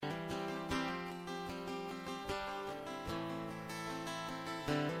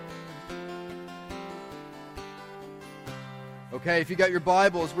Okay, if you got your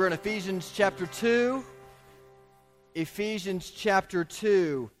Bibles, we're in Ephesians chapter 2. Ephesians chapter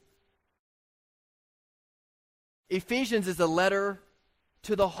 2. Ephesians is a letter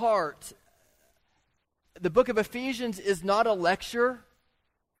to the heart. The book of Ephesians is not a lecture.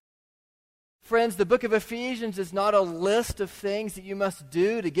 Friends, the book of Ephesians is not a list of things that you must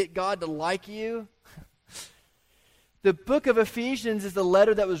do to get God to like you. The book of Ephesians is a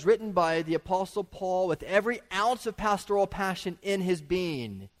letter that was written by the Apostle Paul with every ounce of pastoral passion in his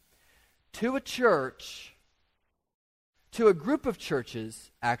being to a church, to a group of churches,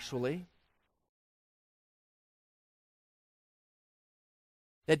 actually,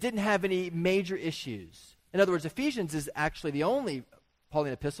 that didn't have any major issues. In other words, Ephesians is actually the only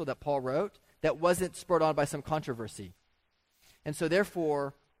Pauline epistle that Paul wrote that wasn't spurred on by some controversy. And so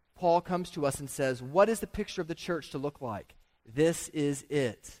therefore, Paul comes to us and says, what is the picture of the church to look like? This is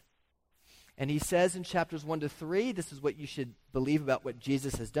it. And he says in chapters 1 to 3, this is what you should believe about what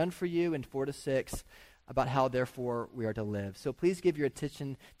Jesus has done for you, and 4 to 6, about how therefore we are to live. So please give your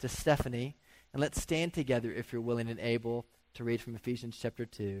attention to Stephanie, and let's stand together if you're willing and able to read from Ephesians chapter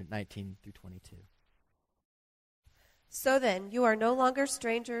 2, 19 through 22. So then, you are no longer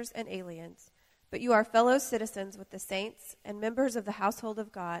strangers and aliens, but you are fellow citizens with the saints and members of the household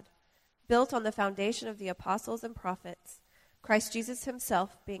of God, built on the foundation of the apostles and prophets, Christ Jesus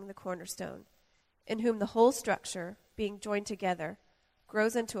himself being the cornerstone, in whom the whole structure, being joined together,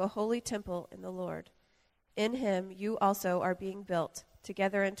 grows into a holy temple in the Lord. In him you also are being built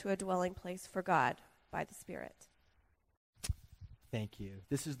together into a dwelling place for God by the Spirit. Thank you.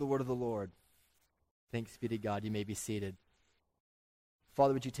 This is the word of the Lord. Thanks be to God. You may be seated.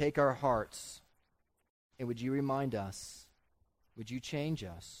 Father, would you take our hearts and would you remind us, would you change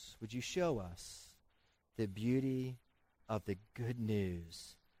us, would you show us the beauty of the good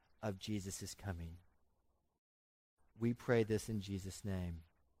news of Jesus' coming? We pray this in Jesus' name.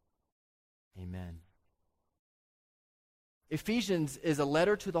 Amen. Ephesians is a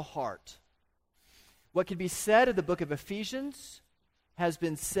letter to the heart. What can be said of the book of Ephesians has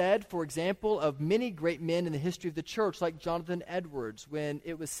been said, for example, of many great men in the history of the church, like Jonathan Edwards, when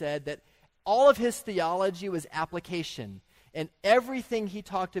it was said that all of his theology was application, and everything he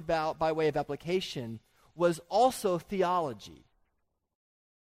talked about by way of application was also theology.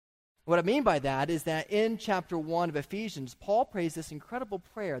 What I mean by that is that in chapter 1 of Ephesians, Paul prays this incredible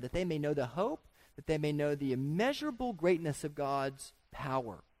prayer that they may know the hope, that they may know the immeasurable greatness of God's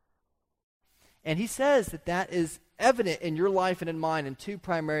power. And he says that that is evident in your life and in mine in two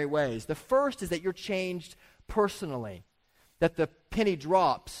primary ways. The first is that you're changed personally, that the penny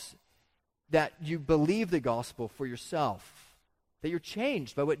drops, that you believe the gospel for yourself, that you're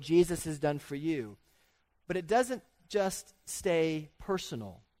changed by what Jesus has done for you. But it doesn't just stay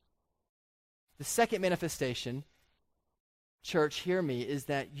personal. The second manifestation, church, hear me, is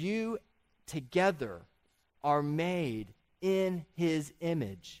that you together are made in his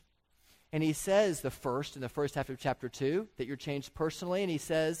image. And he says in the first half of chapter 2, that you're changed personally, and he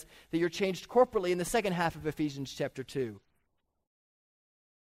says that you're changed corporately in the second half of Ephesians chapter 2.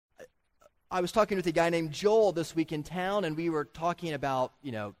 I was talking with a guy named Joel this week in town, and we were talking about,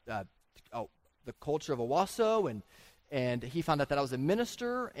 the culture of Owasso, and he found out that I was a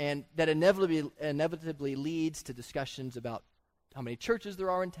minister, and that inevitably leads to discussions about how many churches there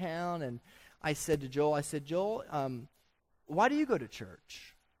are in town. And I said to Joel, Joel, why do you go to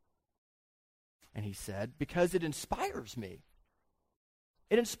church? And he said, because it inspires me.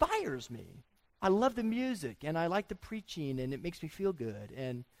 It inspires me. I love the music, and I like the preaching, and it makes me feel good.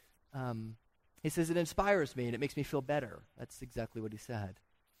 And he says, it inspires me, and it makes me feel better. That's exactly what he said.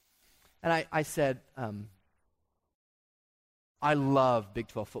 And I said, I love Big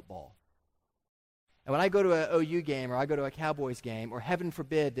 12 football. And when I go to an OU game, or I go to a Cowboys game, or heaven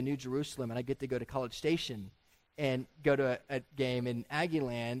forbid, the New Jerusalem, and I get to go to College Station and go to a game in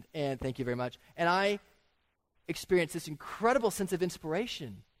Aggieland, and thank you very much, and I experience this incredible sense of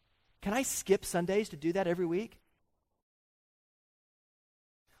inspiration. Can I skip Sundays to do that every week?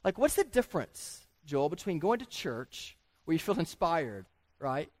 Like, what's the difference, Joel, between going to church where you feel inspired,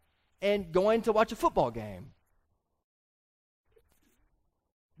 right, and going to watch a football game?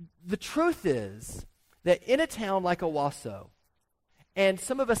 The truth is that in a town like Owasso, and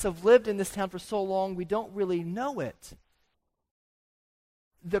some of us have lived in this town for so long, we don't really know it.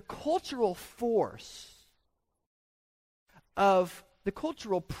 The cultural force of the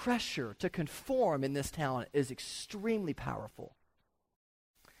cultural pressure to conform in this town is extremely powerful.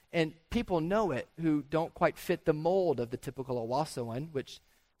 And people know it who don't quite fit the mold of the typical Owassoan, which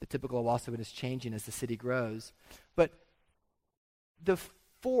the typical Owassoan is changing as the city grows. But the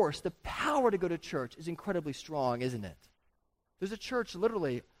force, the power to go to church is incredibly strong, isn't it? There's a church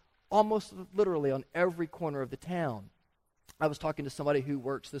literally, almost literally on every corner of the town. I was talking to somebody who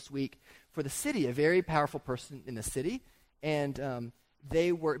works this week for the city, a very powerful person in the city, and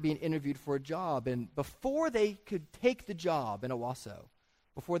they were being interviewed for a job. And before they could take the job in Owasso,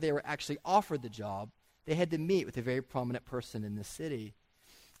 before they were actually offered the job, they had to meet with a very prominent person in the city.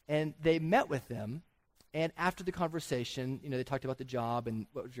 And they met with them, and after the conversation, they talked about the job and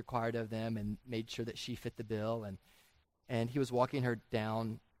what was required of them and made sure that she fit the bill. And he was walking her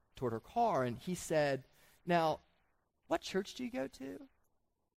down toward her car, and he said, "Now, what church do you go to?"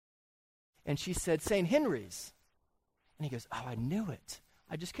 And she said, "St. Henry's." And he goes, "Oh, I knew it.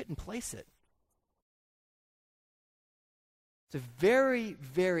 I just couldn't place it." It's a very,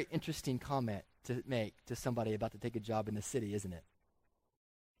 very interesting comment to make to somebody about to take a job in the city, isn't it?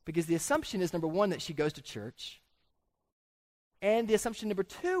 Because the assumption is, number one, that she goes to church. And the assumption number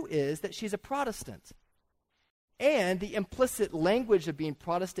two is that she's a Protestant. And the implicit language of being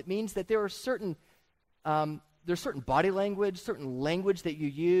Protestant means that there are certain body language, certain language that you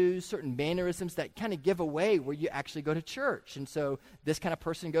use, certain mannerisms that kind of give away where you actually go to church. And so this kind of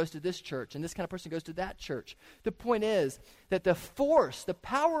person goes to this church, and this kind of person goes to that church. The point is that the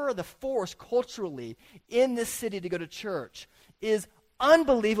power of the force culturally in this city to go to church is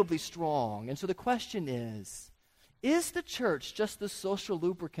unbelievably strong. And so the question is the church just the social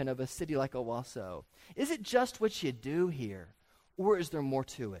lubricant of a city like Owasso? Is it just what you do here, or is there more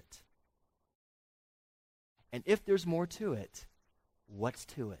to it? And if there's more to it, what's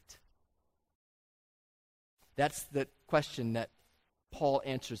to it? That's the question that Paul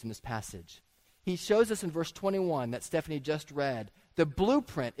answers in this passage. He shows us in verse 21 that Stephanie just read, the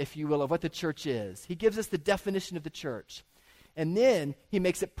blueprint, if you will, of what the church is. He gives us the definition of the church. And then he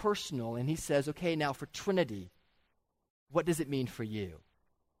makes it personal, and he says, okay, now for Trinity, what does it mean for you?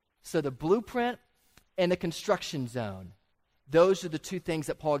 So the blueprint and the construction zone, those are the two things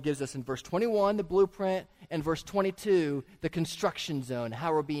that Paul gives us in verse 21, the blueprint, and verse 22, the construction zone,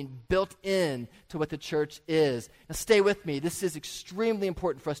 how we're being built in to what the church is. Now stay with me. This is extremely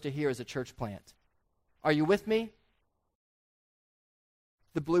important for us to hear as a church plant. Are you with me?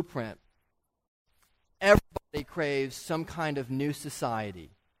 The blueprint. Everybody craves some kind of new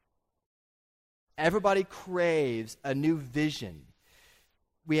society. Everybody craves a new vision.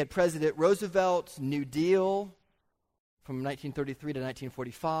 We had President Roosevelt's New Deal from 1933 to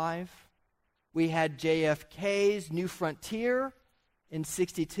 1945. We had JFK's New Frontier in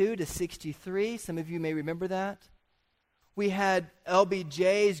 62 to 63. Some of you may remember that. We had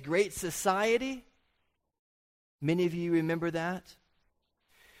LBJ's Great Society. Many of you remember that.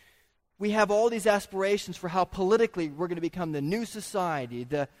 We have all these aspirations for how politically we're going to become the new society,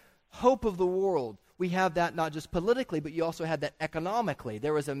 the hope of the world. We have that not just politically, but you also had that economically.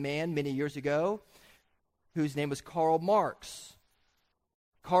 There was a man many years ago whose name was Karl Marx.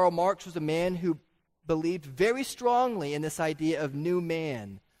 Karl Marx was a man who believed very strongly in this idea of new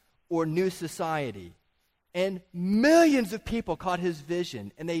man or new society. And millions of people caught his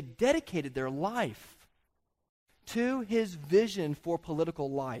vision, and they dedicated their life to his vision for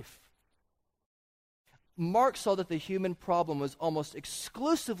political life. Marx saw that the human problem was almost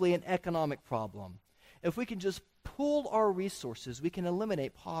exclusively an economic problem. If we can just pool our resources, we can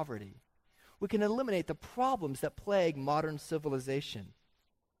eliminate poverty. We can eliminate the problems that plague modern civilization.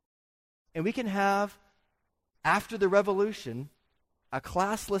 And we can have, after the revolution, a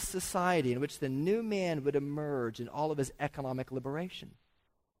classless society in which the new man would emerge in all of his economic liberation.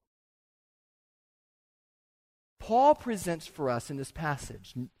 Paul presents for us in this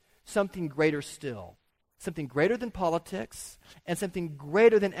passage something greater still. Something greater than politics, and something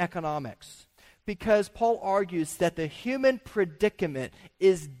greater than economics. Because Paul argues that the human predicament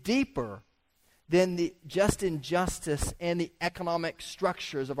is deeper than the just injustice and the economic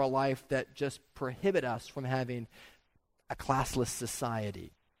structures of our life that just prohibit us from having a classless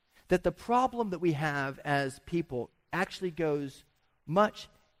society. That the problem that we have as people actually goes much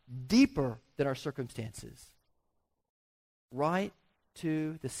deeper than our circumstances. Right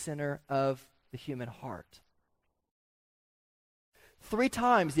to the center of the human heart. 3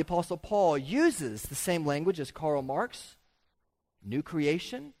 times the Apostle Paul uses the same language as Karl Marx, new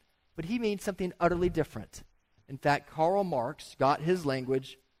creation, but he means something utterly different. In fact, Karl Marx got his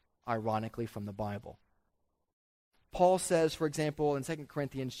language, ironically, from the Bible. Paul says, for example, in 2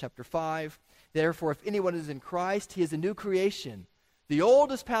 Corinthians chapter 5, therefore, if anyone is in Christ, he is a new creation. The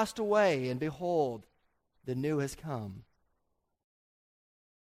old has passed away, and behold, the new has come.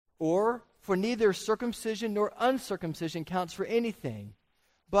 Or, for neither circumcision nor uncircumcision counts for anything,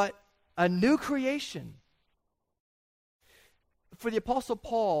 but a new creation. For the Apostle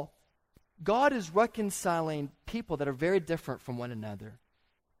Paul, God is reconciling people that are very different from one another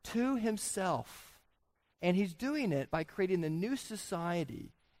to himself. And he's doing it by creating a new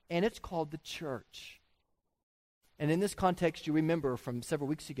society, and it's called the church. And in this context, you remember from several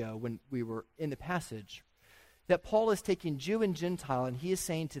weeks ago when we were in the passage, that Paul is taking Jew and Gentile, and he is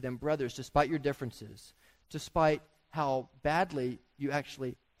saying to them, brothers, despite your differences, despite how badly you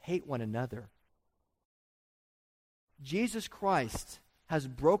actually hate one another, Jesus Christ has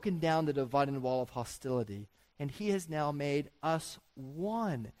broken down the dividing wall of hostility, and he has now made us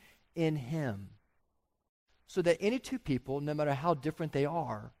one in him. So that any two people, no matter how different they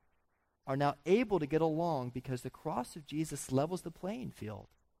are now able to get along because the cross of Jesus levels the playing field.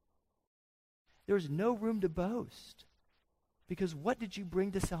 There's no room to boast. Because what did you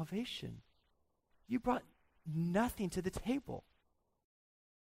bring to salvation? You brought nothing to the table.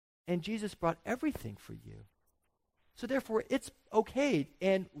 And Jesus brought everything for you. So therefore, it's okay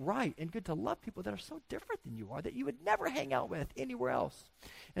and right and good to love people that are so different than you are, that you would never hang out with anywhere else.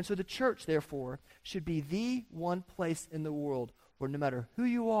 And so the church, therefore, should be the one place in the world where no matter who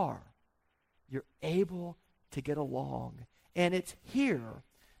you are, you're able to get along. And it's here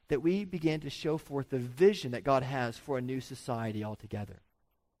that we begin to show forth the vision that God has for a new society altogether.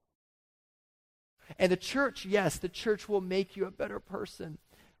 And the church, yes, the church will make you a better person,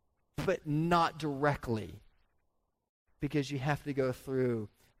 but not directly. Because you have to go through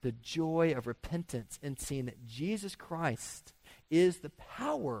the joy of repentance and seeing that Jesus Christ is the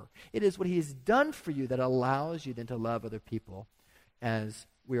power. It is what he has done for you that allows you then to love other people as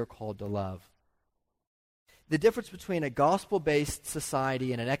we are called to love. The difference between a gospel-based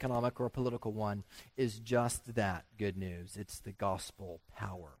society and an economic or a political one is just that good news. It's the gospel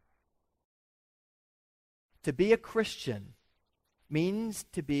power. To be a Christian means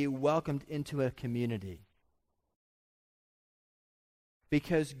to be welcomed into a community.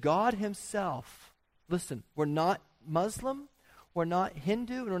 Because God himself, listen, we're not Muslim, we're not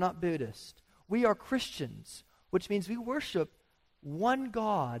Hindu, and we're not Buddhist. We are Christians, which means we worship one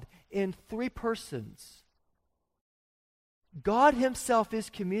God in three persons. God himself is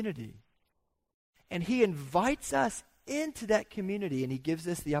community. And he invites us into that community, and he gives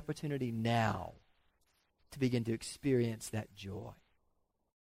us the opportunity now to begin to experience that joy.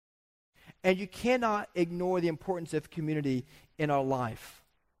 And you cannot ignore the importance of community in our life.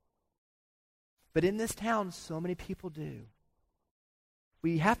 But in this town, so many people do.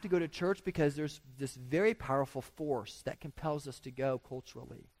 We have to go to church because there's this very powerful force that compels us to go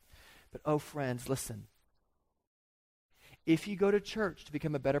culturally. But oh, friends, listen. If you go to church to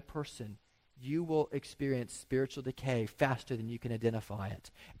become a better person, you will experience spiritual decay faster than you can identify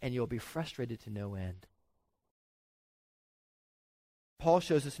it, and you'll be frustrated to no end. Paul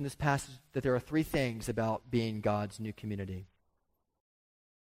shows us in this passage that there are three things about being God's new community.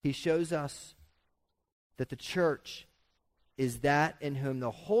 He shows us that the church is that in whom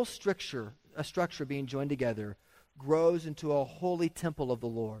the whole structure being joined together grows into a holy temple of the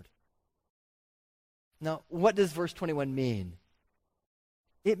Lord. Now, what does verse 21 mean?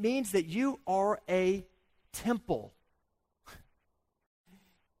 It means that you are a temple.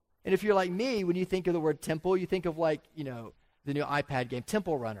 And if you're like me, when you think of the word temple, you think of the new iPad game,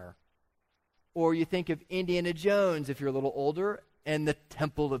 Temple Runner. Or you think of Indiana Jones, if you're a little older, and the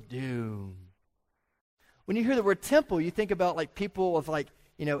Temple of Doom. When you hear the word temple, you think about people with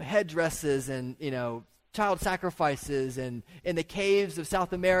headdresses and, child sacrifices and in the caves of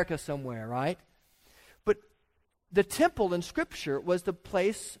South America somewhere, right? But the temple in Scripture was the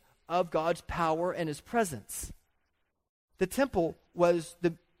place of God's power and his presence. The temple was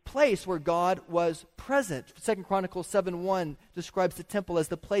the place where God was present. 2 Chronicles 7:1 describes the temple as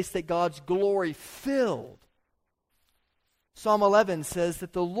the place that God's glory filled. Psalm 11 says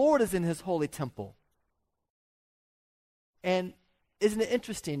that the Lord is in his holy temple. And isn't it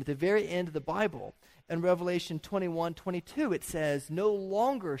interesting, at the very end of the Bible, in Revelation 21:22, it says, no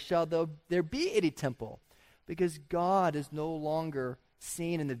longer shall there be any temple, because God is no longer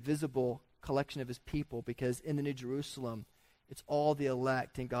seen in the visible collection of his people, because in the New Jerusalem, it's all the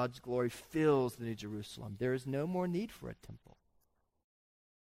elect, and God's glory fills the New Jerusalem. There is no more need for a temple.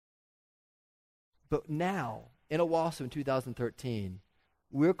 But now, in Owasso in 2013,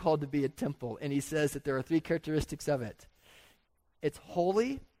 we're called to be a temple, and he says that there are three characteristics of it. It's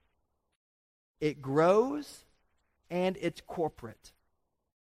holy, it grows, and it's corporate.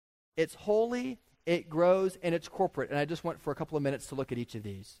 It's holy, it grows, and it's corporate. And I just want for a couple of minutes to look at each of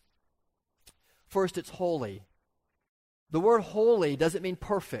these. First, it's holy. The word holy doesn't mean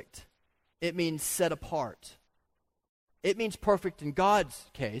perfect. It means set apart. It means perfect in God's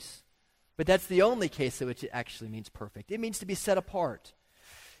case, but that's the only case in which it actually means perfect. It means to be set apart.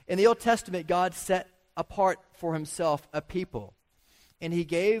 In the Old Testament, God set apart for himself a people, and he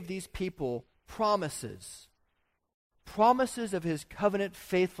gave these people promises of his covenant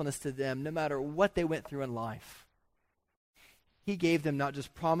faithfulness to them no matter what they went through in life. He gave them not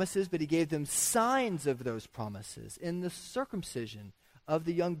just promises, but he gave them signs of those promises in the circumcision of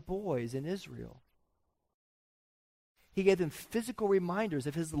the young boys in Israel. He gave them physical reminders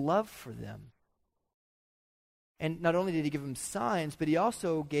of his love for them. And not only did he give them signs, but he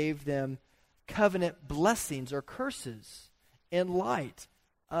also gave them covenant blessings or curses in light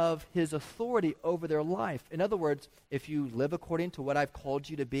of his authority over their life. In other words, if you live according to what I've called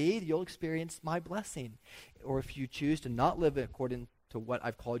you to be, you'll experience my blessing. Or if you choose to not live according to what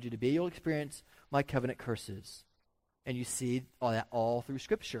I've called you to be, you'll experience my covenant curses. And you see all that all through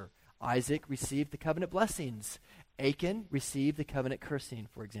Scripture. Isaac received the covenant blessings. Achan received the covenant cursing,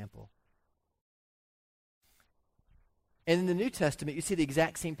 for example. And in the New Testament, you see the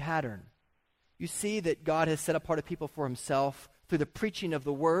exact same pattern. You see that God has set apart a people for himself through the preaching of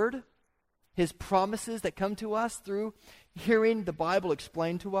the Word, his promises that come to us through hearing the Bible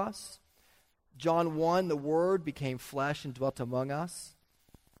explained to us. John 1, the Word became flesh and dwelt among us.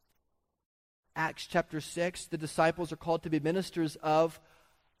 Acts chapter 6, the disciples are called to be ministers of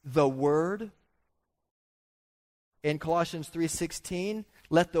the Word. In Colossians 3:16,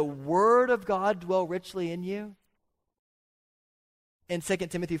 let the Word of God dwell richly in you. In 2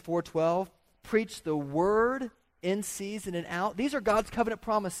 Timothy 4:12, preach the Word in season and out. These are God's covenant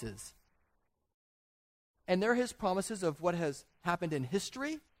promises. And they're his promises of what has happened in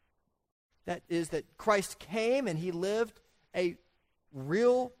history. That is that Christ came and he lived a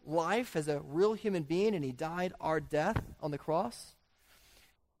real life as a real human being and he died our death on the cross.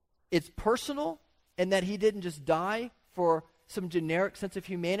 It's personal in that he didn't just die for some generic sense of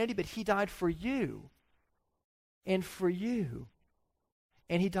humanity, but he died for you and for you.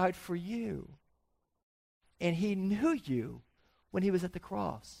 And he died for you. And he knew you when he was at the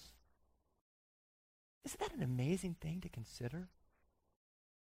cross. Isn't that an amazing thing to consider?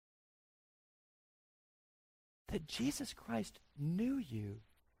 That Jesus Christ knew you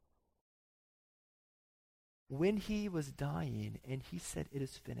when he was dying and he said, "It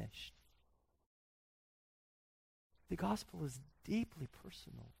is finished." The gospel is deeply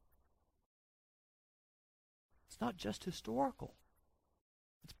personal. It's not just historical.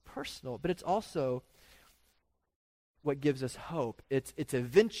 It's personal, but it's also what gives us hope. It's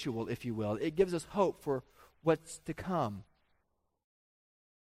eventual, if you will. It gives us hope for what's to come.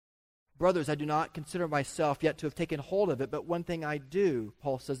 Brothers, I do not consider myself yet to have taken hold of it, but one thing I do,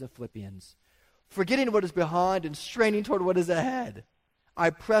 Paul says in Philippians, forgetting what is behind and straining toward what is ahead,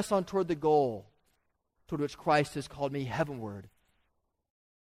 I press on toward the goal toward which Christ has called me heavenward.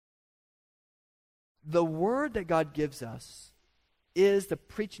 The word that God gives us is the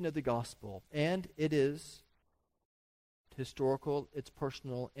preaching of the gospel, and it is historical, it's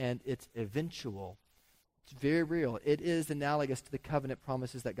personal, and it's eventual. It's very real. It is analogous to the covenant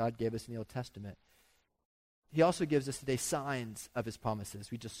promises that God gave us in the Old Testament. He also gives us today signs of his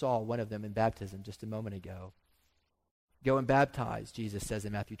promises. We just saw one of them in baptism just a moment ago. Go and baptize, Jesus says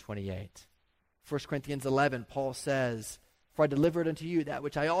in Matthew 28. 1 Corinthians 11, Paul says, for I delivered unto you that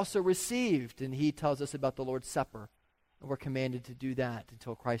which I also received. And he tells us about the Lord's Supper. And we're commanded to do that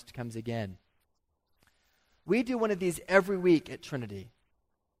until Christ comes again. We do one of these every week at Trinity.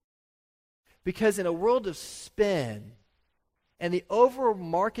 Because in a world of spin and the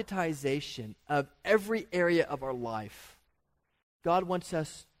over-marketization of every area of our life, God wants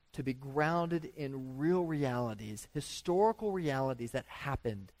us to be grounded in real realities, historical realities that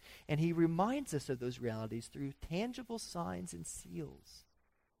happened. And he reminds us of those realities through tangible signs and seals,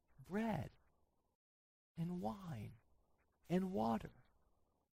 bread and wine and water.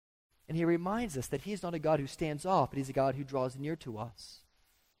 And he reminds us that he's not a God who stands off, but he's a God who draws near to us.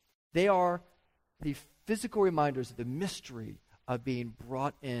 They are the physical reminders of the mystery of being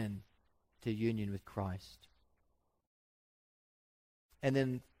brought in to union with Christ. And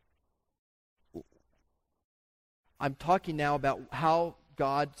then I'm talking now about how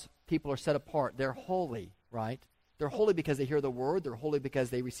God's people are set apart. They're holy, right? They're holy because they hear the word. They're holy because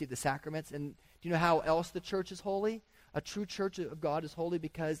they receive the sacraments. And do you know how else the church is holy? A true church of God is holy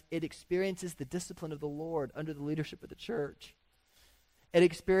because it experiences the discipline of the Lord under the leadership of the church. It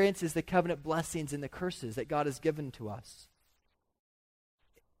experiences the covenant blessings and the curses that God has given to us.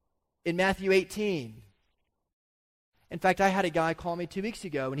 In Matthew 18, in fact, I had a guy call me 2 weeks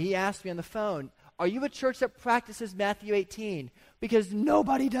ago, and he asked me on the phone, are you a church that practices Matthew 18? Because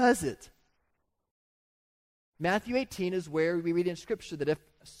nobody does it. Matthew 18 is where we read in Scripture that if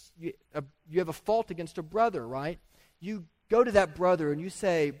you have a fault against a brother, right? You go to that brother and you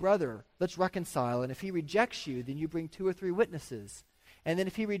say, brother, let's reconcile. And if he rejects you, then you bring 2 or 3 witnesses. And then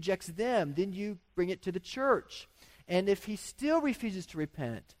if he rejects them, then you bring it to the church. And if he still refuses to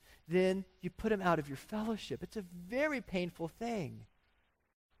repent, then you put him out of your fellowship. It's a very painful thing.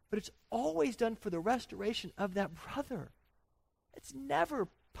 But it's always done for the restoration of that brother. It's never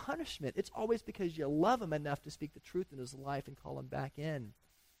punishment. It's always because you love him enough to speak the truth in his life and call him back in.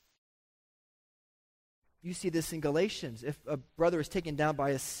 You see this in Galatians. If a brother is taken down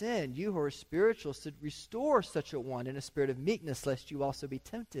by a sin, you who are spiritual should restore such a one in a spirit of meekness, lest you also be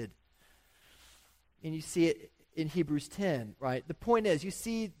tempted. And you see it in Hebrews 10, right? The point is, you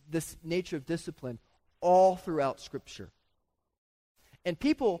see this nature of discipline all throughout Scripture. And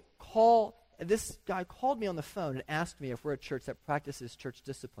people this guy called me on the phone and asked me if we're a church that practices church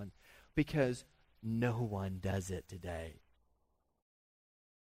discipline, because no one does it today.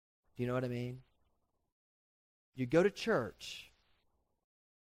 Do you know what I mean? You go to church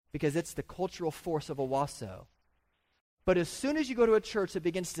because it's the cultural force of Owasso. But as soon as you go to a church that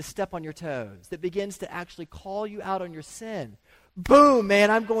begins to step on your toes, that begins to actually call you out on your sin, boom, man,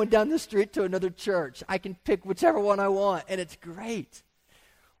 I'm going down the street to another church. I can pick whichever one I want, and it's great.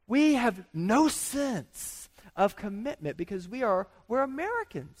 We have no sense of commitment because we're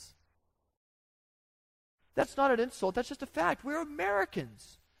Americans. That's not an insult. That's just a fact. We're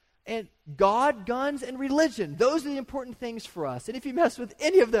Americans. And God, guns, and religion, those are the important things for us. And if you mess with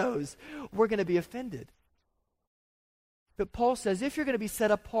any of those, we're going to be offended. But Paul says if you're going to be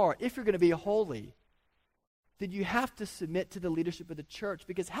set apart, if you're going to be holy, then you have to submit to the leadership of the church.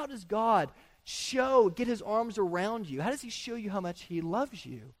 Because how does God get his arms around you? How does he show you how much he loves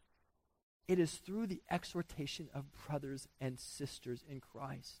you? It is through the exhortation of brothers and sisters in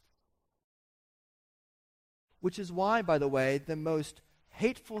Christ. Which is why, by the way, the most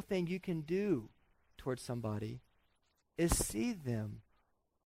hateful thing you can do towards somebody is see them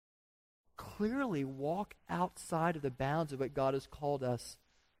clearly walk outside of the bounds of what God has called us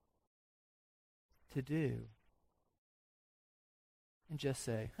to do. And just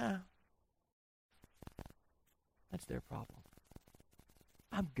say, that's their problem.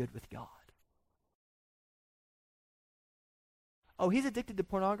 I'm good with God. Oh, he's addicted to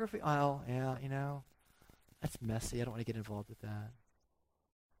pornography? Oh, yeah, that's messy. I don't want to get involved with that.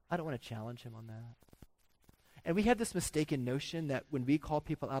 I don't want to challenge him on that. And we have this mistaken notion that when we call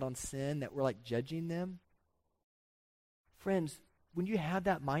people out on sin, that we're like judging them. Friends, when you have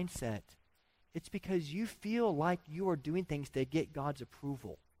that mindset, it's because you feel like you are doing things to get God's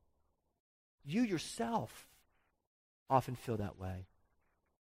approval. You yourself often feel that way.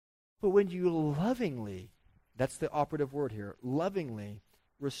 But when you lovingly, that's the operative word here, lovingly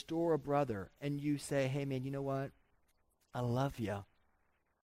restore a brother, and you say, hey man, you know what? I love you.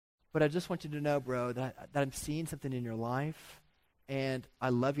 But I just want you to know, bro, that I'm seeing something in your life, and I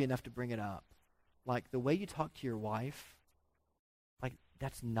love you enough to bring it up. Like, the way you talk to your wife, like,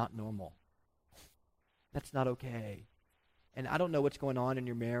 that's not normal. That's not okay. And I don't know what's going on in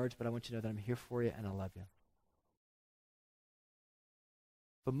your marriage, but I want you to know that I'm here for you, and I love you.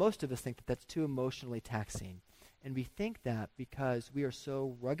 But most of us think that that's too emotionally taxing. And we think that because we are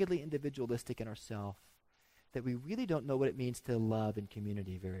so ruggedly individualistic in ourselves, that we really don't know what it means to love in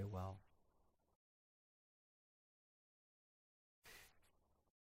community very well.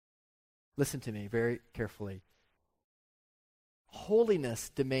 Listen to me very carefully. Holiness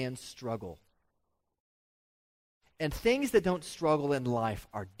demands struggle. And things that don't struggle in life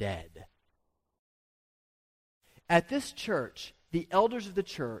are dead. At this church, the elders of the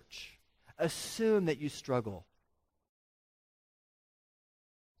church assume that you struggle.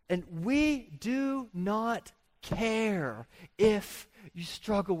 And we do not care if you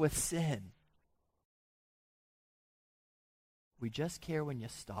struggle with sin. We just care when you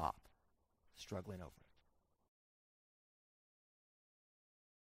stop struggling over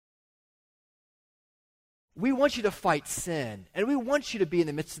it. We want you to fight sin, and we want you to be in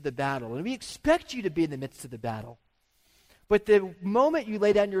the midst of the battle, and we expect you to be in the midst of the battle. But the moment you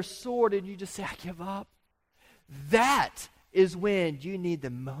lay down your sword and you just say, I give up, that is when you need the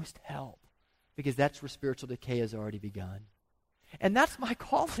most help. Because that's where spiritual decay has already begun. And that's my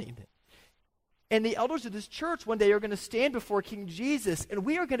calling. And the elders of this church one day are going to stand before King Jesus, and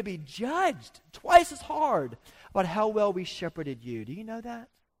we are going to be judged twice as hard about how well we shepherded you. Do you know that?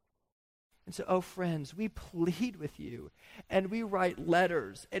 And so, friends, we plead with you, and we write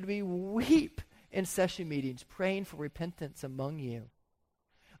letters, and we weep in session meetings praying for repentance among you.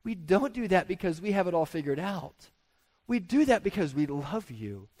 We don't do that because we have it all figured out. We do that because we love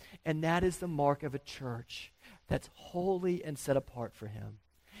you, and that is the mark of a church that's holy and set apart for him.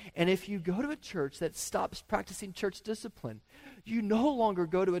 And if you go to a church that stops practicing church discipline, you no longer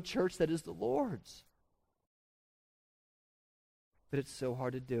go to a church that is the Lord's. But it's so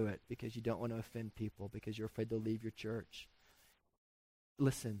hard to do it because you don't want to offend people, because you're afraid they'll leave your church.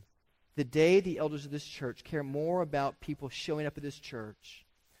 Listen, the day the elders of this church care more about people showing up at this church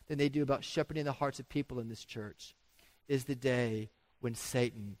than they do about shepherding the hearts of people in this church is the day when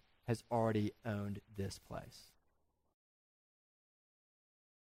Satan has already owned this place.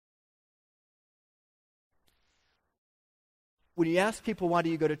 When you ask people, why do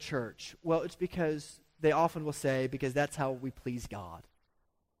you go to church? Well, it's because they often will say, because that's how we please God.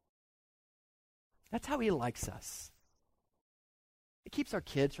 That's how he likes us. It keeps our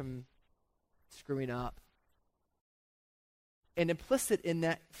kids from screwing up. And implicit in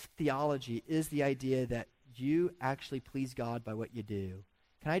that theology is the idea that you actually please God by what you do.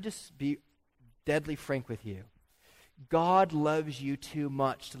 Can I just be deadly frank with you? God loves you too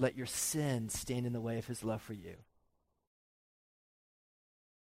much to let your sin stand in the way of his love for you.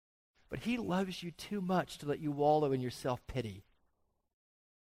 But he loves you too much to let you wallow in your self-pity.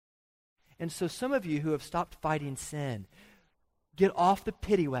 And so some of you who have stopped fighting sin, get off the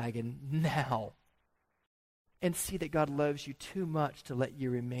pity wagon now and see that God loves you too much to let you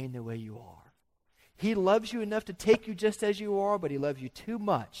remain the way you are. He loves you enough to take you just as you are, but he loves you too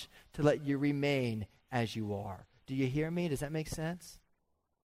much to let you remain as you are. Do you hear me? Does that make sense?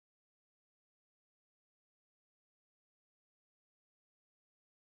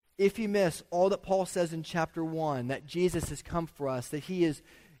 If you miss all that Paul says in chapter 1, that Jesus has come for us, that he has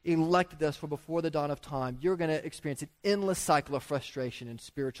elected us from before the dawn of time, you're going to experience an endless cycle of frustration and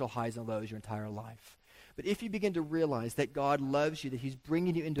spiritual highs and lows your entire life. But if you begin to realize that God loves you, that he's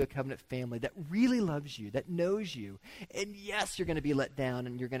bringing you into a covenant family that really loves you, that knows you, and yes, you're going to be let down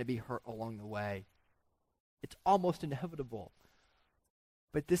and you're going to be hurt along the way. It's almost inevitable.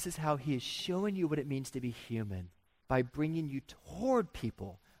 But this is how he is showing you what it means to be human, by bringing you toward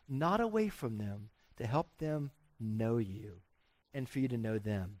people, not away from them, to help them know you and for you to know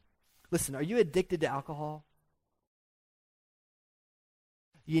them. Listen, are you addicted to alcohol?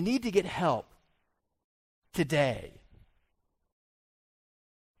 You need to get help today.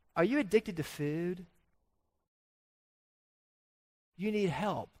 Are you addicted to food? You need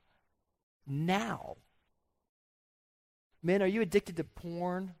help now. Men, are you addicted to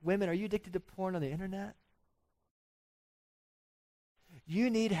porn? Women, are you addicted to porn on the internet? You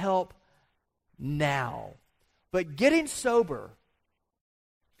need help now. But getting sober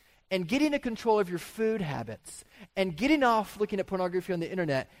and getting a control of your food habits and getting off looking at pornography on the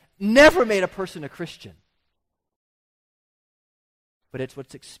internet never made a person a Christian. But it's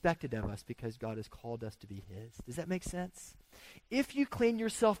what's expected of us because God has called us to be his. Does that make sense? If you clean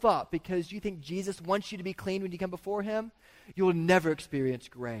yourself up because you think Jesus wants you to be clean when you come before him, you will never experience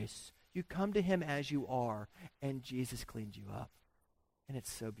grace. You come to him as you are, and Jesus cleans you up. And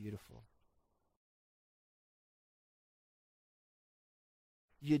it's so beautiful.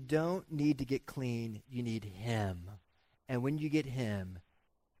 You don't need to get clean. You need him. And when you get him,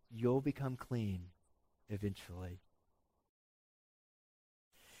 you'll become clean eventually.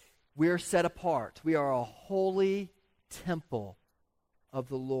 We're set apart. We are a holy temple of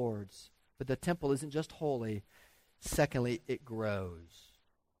the Lord's. But the temple isn't just holy. Secondly, it grows.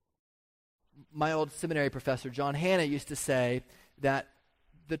 My old seminary professor, John Hanna, used to say that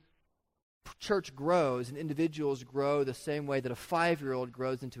the church grows and individuals grow the same way that a 5-year-old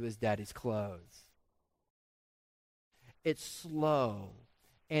grows into his daddy's clothes. It's slow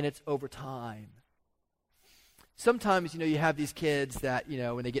and it's over time. Sometimes, you have these kids that,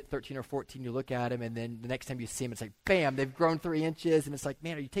 when they get 13 or 14, you look at them, and then the next time you see them, it's like, bam, they've grown 3 inches, and it's like,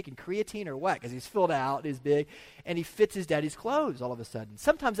 man, are you taking creatine or what? Because he's filled out, he's big, and he fits his daddy's clothes all of a sudden.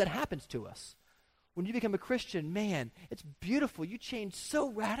 Sometimes that happens to us. When you become a Christian, man, it's beautiful. You change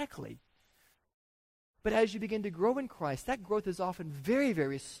so radically. But as you begin to grow in Christ, that growth is often very,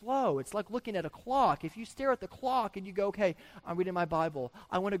 very slow. It's like looking at a clock. If you stare at the clock and you go, okay, I'm reading my Bible,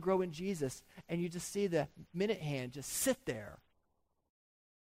 I want to grow in Jesus, and you just see the minute hand just sit there.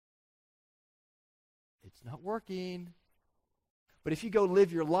 It's not working. But if you go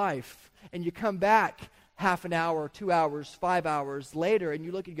live your life and you come back half an hour, 2 hours, 5 hours later, and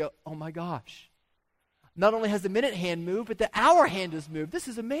you look and go, oh my gosh, not only has the minute hand moved, but the hour hand has moved. This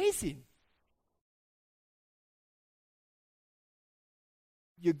is amazing.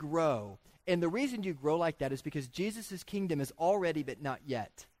 You grow. And the reason you grow like that is because Jesus' kingdom is already but not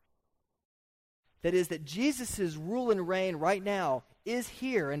yet. That is, that Jesus' rule and reign right now is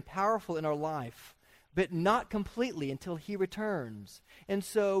here and powerful in our life, but not completely until he returns. And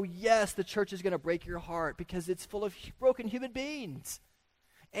so, yes, the church is going to break your heart because it's full of broken human beings.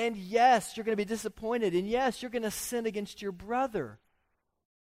 And yes, you're going to be disappointed. And yes, you're going to sin against your brother.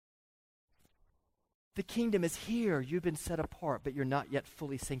 The kingdom is here. You've been set apart, but you're not yet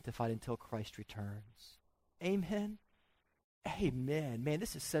fully sanctified until Christ returns. Amen? Amen. Man,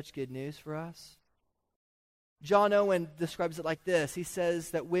 this is such good news for us. John Owen describes it like this. He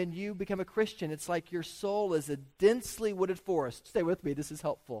says that when you become a Christian, it's like your soul is a densely wooded forest. Stay with me, this is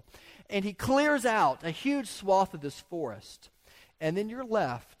helpful. And he clears out a huge swath of this forest. And then you're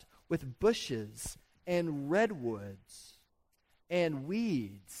left with bushes and redwoods and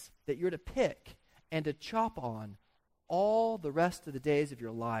weeds that you're to pick and to chop on all the rest of the days of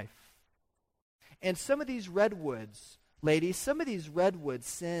your life. And some of these redwoods, ladies, some of these redwood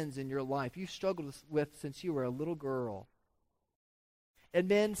sins in your life you've struggled with since you were a little girl. And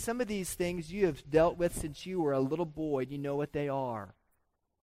men, some of these things you have dealt with since you were a little boy, and you know what they are.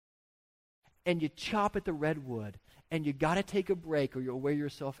 And you chop at the redwood, and you got to take a break or you'll wear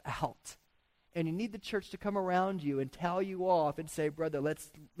yourself out. And you need the church to come around you and towel you off and say, brother, let's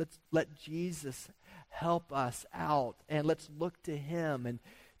let Jesus help us out, and let's look to him, and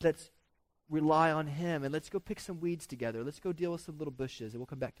let's rely on him, and let's go pick some weeds together. Let's go deal with some little bushes, and we'll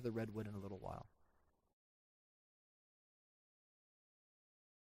come back to the redwood in a little while.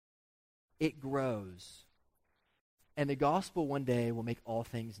 It grows. And the gospel one day will make all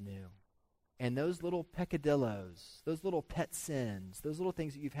things new. And those little peccadillos, those little pet sins, those little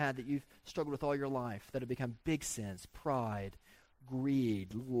things that you've had that you've struggled with all your life that have become big sins, pride,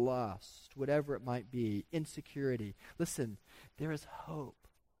 greed, lust, whatever it might be, insecurity. Listen, there is hope.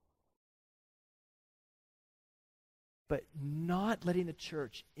 But not letting the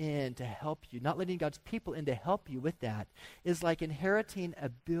church in to help you, not letting God's people in to help you with that, is like inheriting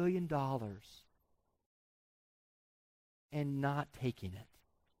 $1 billion and not taking it.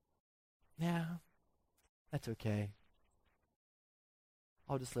 Yeah, that's okay.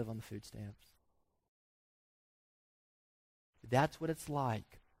 I'll just live on the food stamps. That's what it's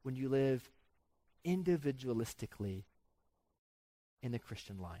like when you live individualistically in the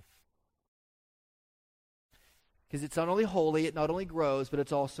Christian life. Because it's not only holy, it not only grows, but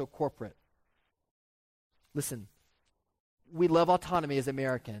it's also corporate. Listen, we love autonomy as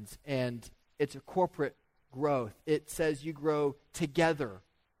Americans, and it's a corporate growth. It says you grow together.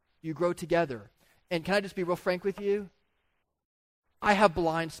 You grow together. And can I just be real frank with you? I have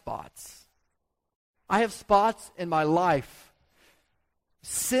blind spots. I have spots in my life,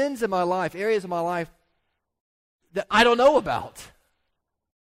 sins in my life, areas of my life that I don't know about.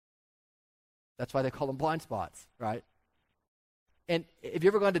 That's why they call them blind spots, right? And have you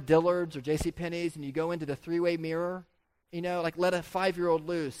ever gone to Dillard's or JCPenney's and you go into the three-way mirror? You know, like let a 5-year-old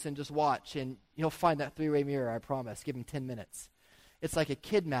loose and just watch, and you'll find that three-way mirror, I promise. Give him 10 minutes. It's like a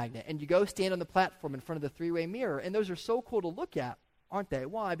kid magnet. And you go stand on the platform in front of the three-way mirror, and those are so cool to look at, aren't they?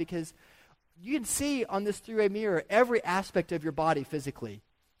 Why? Because you can see on this three-way mirror every aspect of your body physically.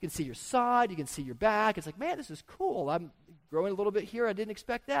 You can see your side, you can see your back. It's like, man, this is cool. I'm growing a little bit here. I didn't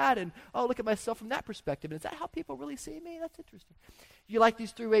expect that. And, oh, look at myself from that perspective. And is that how people really see me? That's interesting. You like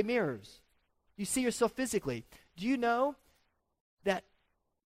these three-way mirrors. You see yourself physically. Do you know that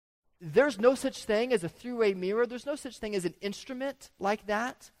there's no such thing as a three-way mirror? There's no such thing as an instrument like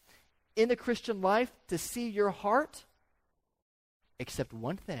that in the Christian life to see your heart, except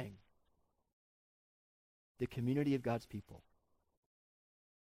one thing: the community of God's people.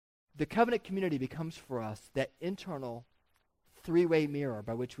 The covenant community becomes for us that internal three-way mirror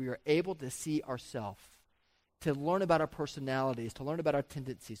by which we are able to see ourselves, to learn about our personalities, to learn about our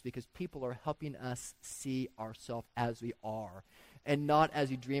tendencies, because people are helping us see ourselves as we are and not as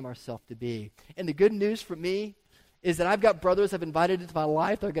we dream ourselves to be. And the good news for me is that I've got brothers I've invited into my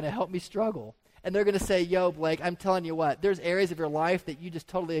life that are going to help me struggle. And they're going to say, yo, Blake, I'm telling you what, there's areas of your life that you just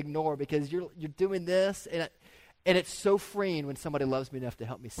totally ignore because you're doing this, and it's so freeing when somebody loves me enough to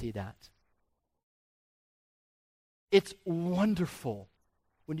help me see that. It's wonderful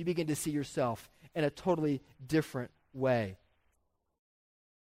when you begin to see yourself in a totally different way.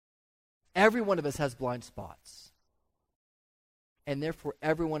 Every one of us has blind spots. And therefore,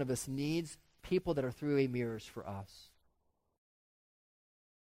 every one of us needs people that are three-way mirrors for us.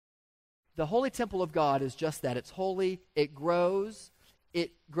 The holy temple of God is just that. It's holy, it grows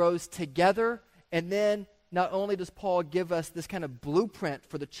together, and then not only does Paul give us this kind of blueprint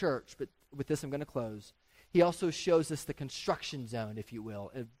for the church, but with this I'm going to close. He also shows us the construction zone, if you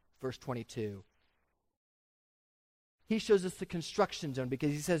will, in verse 22. He shows us the construction zone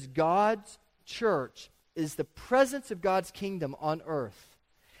because he says God's church is the presence of God's kingdom on earth,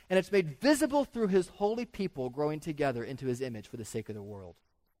 and it's made visible through his holy people growing together into his image for the sake of the world.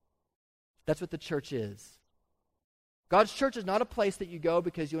 That's what the church is. God's church is not a place that you go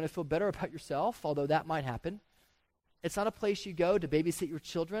because you want to feel better about yourself, although that might happen. It's not a place you go to babysit your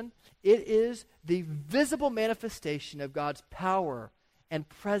children. It is the visible manifestation of God's power and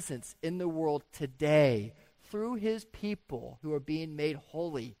presence in the world today through his people who are being made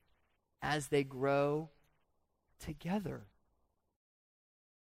holy as they grow together.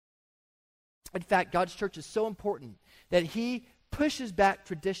 In fact, God's church is so important that he pushes back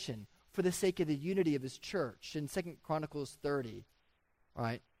tradition for the sake of the unity of his church. In 2 Chronicles 30,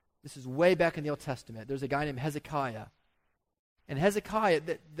 right? This is way back in the Old Testament. There's a guy named Hezekiah. And Hezekiah,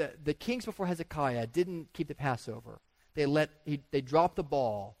 the kings before Hezekiah didn't keep the Passover. They dropped the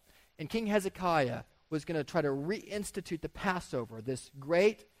ball. And King Hezekiah was going to try to reinstitute the Passover, this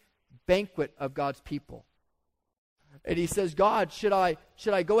great banquet of God's people. And he says, God, should I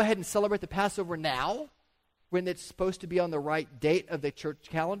go ahead and celebrate the Passover now, when it's supposed to be on the right date of the church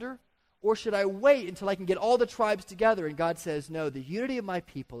calendar? Or should I wait until I can get all the tribes together? And God says, no, the unity of my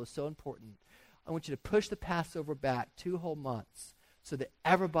people is so important. I want you to push the Passover back 2 whole months so that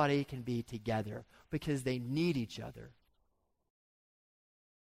everybody can be together because they need each other.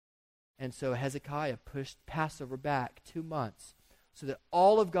 And so Hezekiah pushed Passover back 2 months so that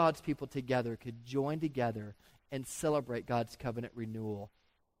all of God's people together could join together and celebrate God's covenant renewal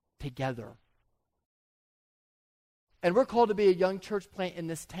together. And we're called to be a young church plant in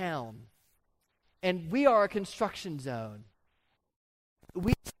this town. And we are a construction zone.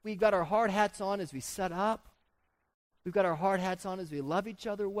 We've got our hard hats on as we set up. We've got our hard hats on as we love each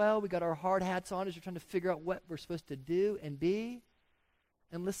other well. We've got our hard hats on as we're trying to figure out what we're supposed to do and be.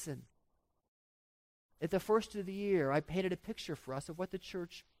 And listen, at the first of the year, I painted a picture for us of what the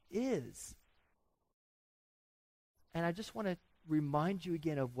church is. And I just want to remind you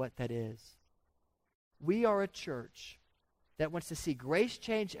again of what that is. We are a church that wants to see grace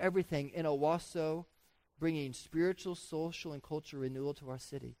change everything in Owasso, bringing spiritual, social, and cultural renewal to our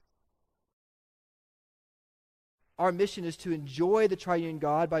city. Our mission is to enjoy the triune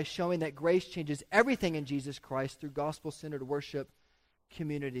God by showing that grace changes everything in Jesus Christ through gospel-centered worship,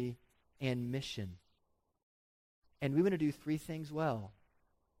 community, and mission. And we want to do 3 things well: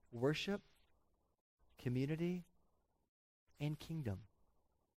 worship, community, and kingdom.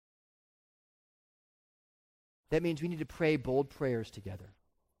 That means we need to pray bold prayers together.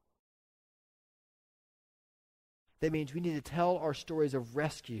 That means we need to tell our stories of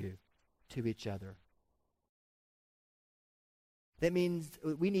rescue to each other. That means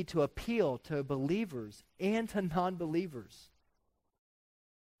we need to appeal to believers and to non-believers.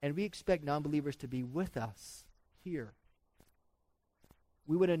 And we expect non-believers to be with us here.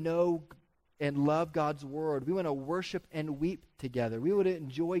 We want to know and love God's word. We want to worship and weep together. We want to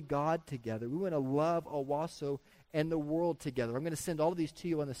enjoy God together. We want to love Owasso and the world together. I'm going to send all of these to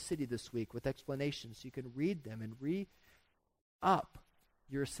you on the city this week with explanations so you can read them and re-up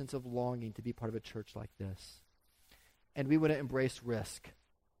your sense of longing to be part of a church like this. And we want to embrace risk.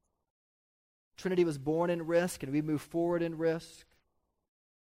 Trinity was born in risk, and we move forward in risk.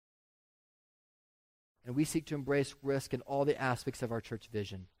 And we seek to embrace risk in all the aspects of our church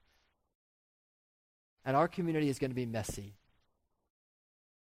vision. And our community is going to be messy.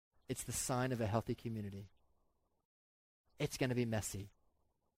 It's the sign of a healthy community. It's going to be messy.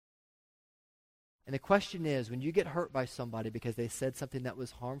 And the question is, when you get hurt by somebody because they said something that was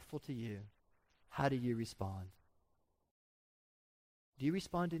harmful to you, how do you respond? Do you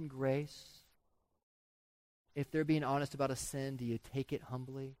respond in grace? If they're being honest about a sin, do you take it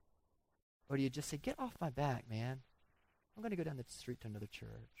humbly? Or do you just say, get off my back, man. I'm going to go down the street to another church.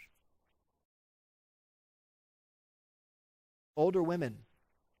 Older women,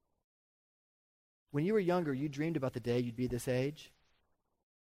 when you were younger, you dreamed about the day you'd be this age.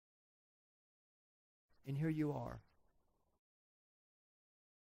 And here you are.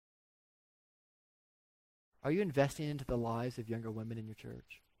 Are you investing into the lives of younger women in your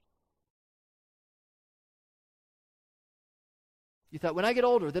church? You thought, when I get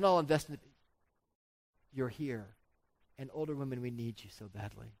older, then I'll invest in it. You're here. And older women, we need you so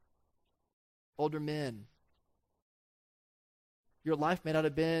badly. Older men, your life may not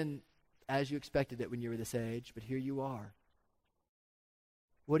have been as you expected it when you were this age, but here you are.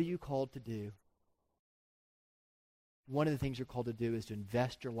 What are you called to do? One of the things you're called to do is to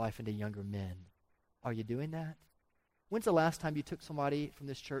invest your life into younger men. Are you doing that? When's the last time you took somebody from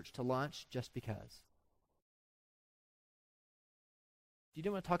this church to lunch just because? You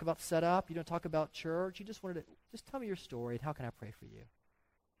didn't want to talk about setup. You don't talk about church. You just wanted to, just tell me your story and how can I pray for you?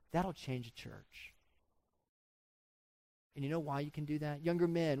 That'll change a church. And you know why you can do that? Younger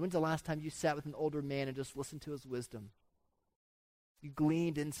men, when's the last time you sat with an older man and just listened to his wisdom? You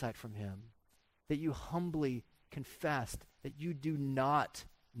gleaned insight from him. That you humbly confessed that you do not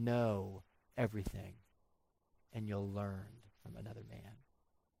know everything, and you'll learn from another man.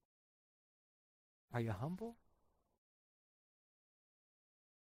 Are you humble?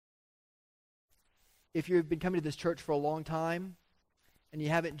 If you've been coming to this church for a long time and you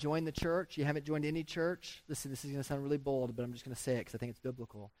haven't joined the church, you haven't joined any church, listen, this is going to sound really bold, but I'm just going to say it because I think it's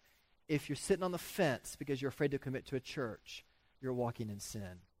biblical. If you're sitting on the fence because you're afraid to commit to a church, you're walking in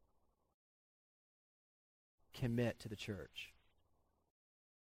sin. Commit to the church.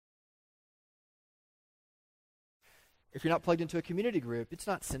 If you're not plugged into a community group, it's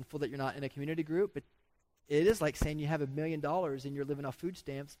not sinful that you're not in a community group, but it is like saying you have $1 million and you're living off food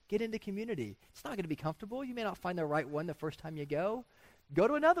stamps. Get into community. It's not going to be comfortable. You may not find the right one the first time you go. Go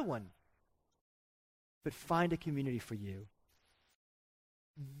to another one. But find a community for you.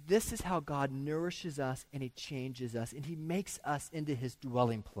 This is how God nourishes us and he changes us and he makes us into his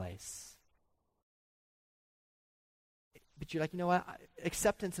dwelling place. But you're like, you know what?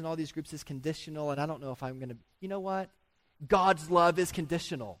 Acceptance in all these groups is conditional and I don't know if I'm going to, you know what? God's love is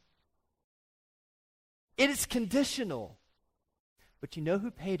conditional. It is conditional. But you know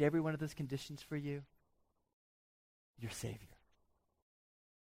who paid every one of those conditions for you? Your Savior.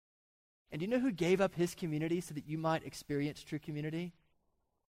 And you know who gave up his community so that you might experience true community?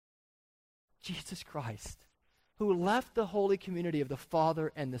 Jesus Christ, who left the holy community of the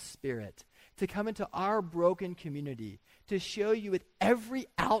Father and the Spirit to come into our broken community to show you with every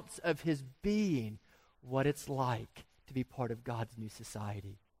ounce of his being what it's like to be part of God's new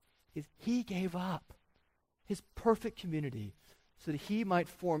society. Because he gave up his perfect community so that he might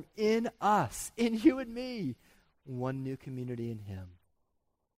form in us, in you and me, one new community in him.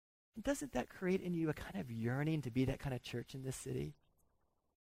 And doesn't that create in you a kind of yearning to be that kind of church in this city?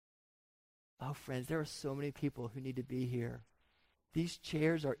 Oh, friends, there are so many people who need to be here. These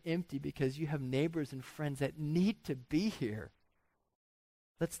chairs are empty because you have neighbors and friends that need to be here.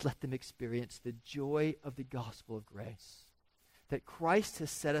 Let's let them experience the joy of the gospel of grace, that Christ has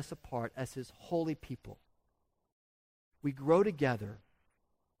set us apart as his holy people. We grow together,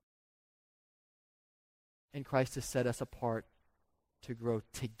 and Christ has set us apart to grow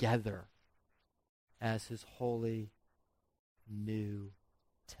together as his holy new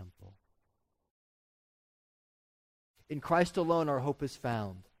temple. In Christ alone our hope is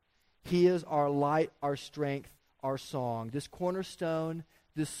found. He is our light, our strength, our song. This cornerstone,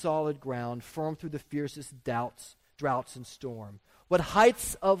 this solid ground, firm through the fiercest droughts and storm. What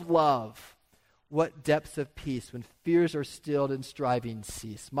heights of love, what depths of peace when fears are stilled and striving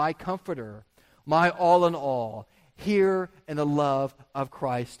cease. My comforter, my all in all, here in the love of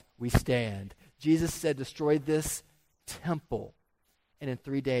Christ we stand. Jesus said, destroy this temple, and in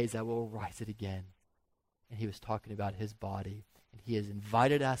 3 days I will rise it again. And he was talking about his body. And he has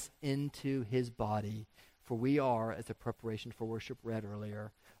invited us into his body. For we are, as a preparation for worship read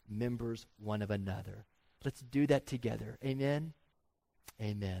earlier, members one of another. Let's do that together. Amen?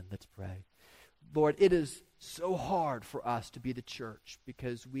 Amen. Let's pray. Lord, it is so hard for us to be the church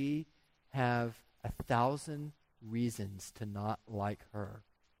because we have 1,000 reasons to not like her.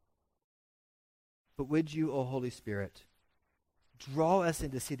 But would you, O Holy Spirit, draw us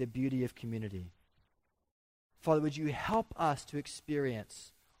in to see the beauty of community? Father, would you help us to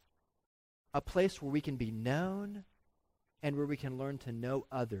experience a place where we can be known and where we can learn to know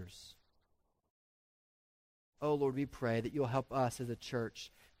others? Oh, Lord, we pray that you'll help us as a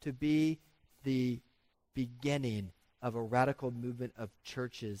church to be the beginning of a radical movement of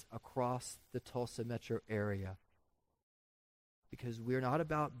churches across the Tulsa metro area. Because we're not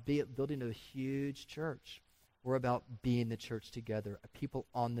about building a huge church. We're about being the church together, a people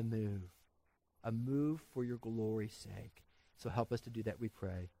on the move. A move for your glory's sake. So help us to do that, we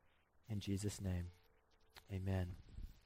pray. In Jesus' name, amen.